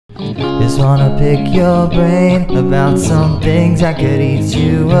Just wanna pick your brain about some things that could eat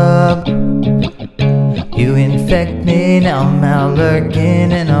you up. You infect me, now I'm out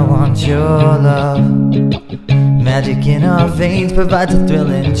lurking and I want your love. Magic in our veins provides a thrill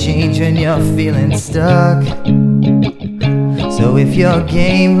and change when you're feeling stuck. So if you're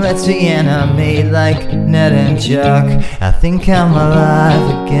game, let's reanimate like Ned and Chuck. I think I'm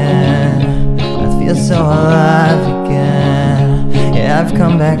alive again, I feel so alive again. Yeah, I've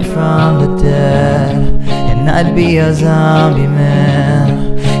come back from the dead, and I'd be a zombie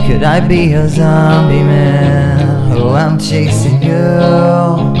man. Could I be a zombie man? Oh, I'm chasing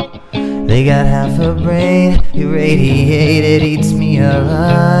you. They got half a brain, irradiated, eats me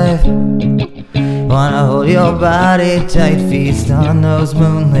alive. Wanna hold your body tight, feast on those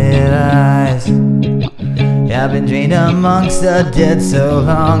moonlit eyes. Yeah, I've been drained amongst the dead so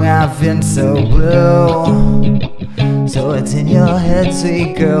long, I've been so blue. So it's in your head,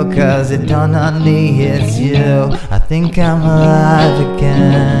 sweet girl, cause it dawned on me it's you. I think I'm alive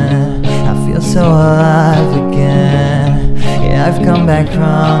again, I feel so alive again. Yeah, I've come back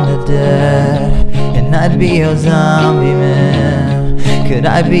from the dead, and I'd be your zombie man. Could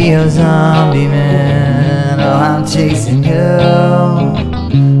I be your zombie man? Oh, I'm chasing you.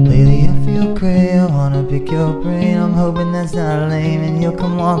 Lately I feel cray, I wanna pick your brain. I'm hoping that's not lame and you'll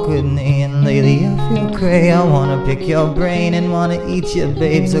come walk with me. And lately I feel cray, I wanna pick your brain and wanna eat you,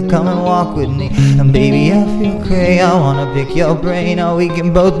 babe, so come and walk with me. And baby, I feel cray, I wanna pick your brain. Oh, we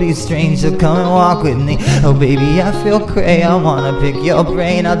can both be strange, so come and walk with me. Oh baby, I feel cray, I wanna pick your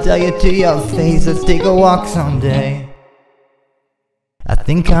brain. I'll tell you to your face, let's take a walk someday. I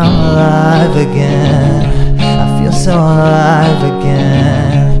think I'm alive again, I feel so alive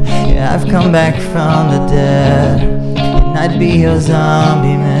again. Yeah, I've come back from the dead, and I'd be your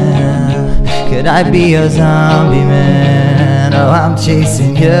zombie man. Could I be your zombie man? Oh, I'm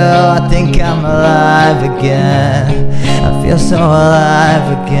chasing you. I think I'm alive again, I feel so alive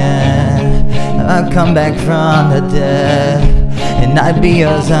again. I've come back from the dead, and I'd be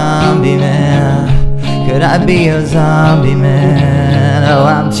your zombie man. Could I be your zombie man? Oh,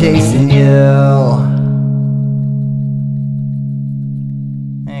 I'm chasing you.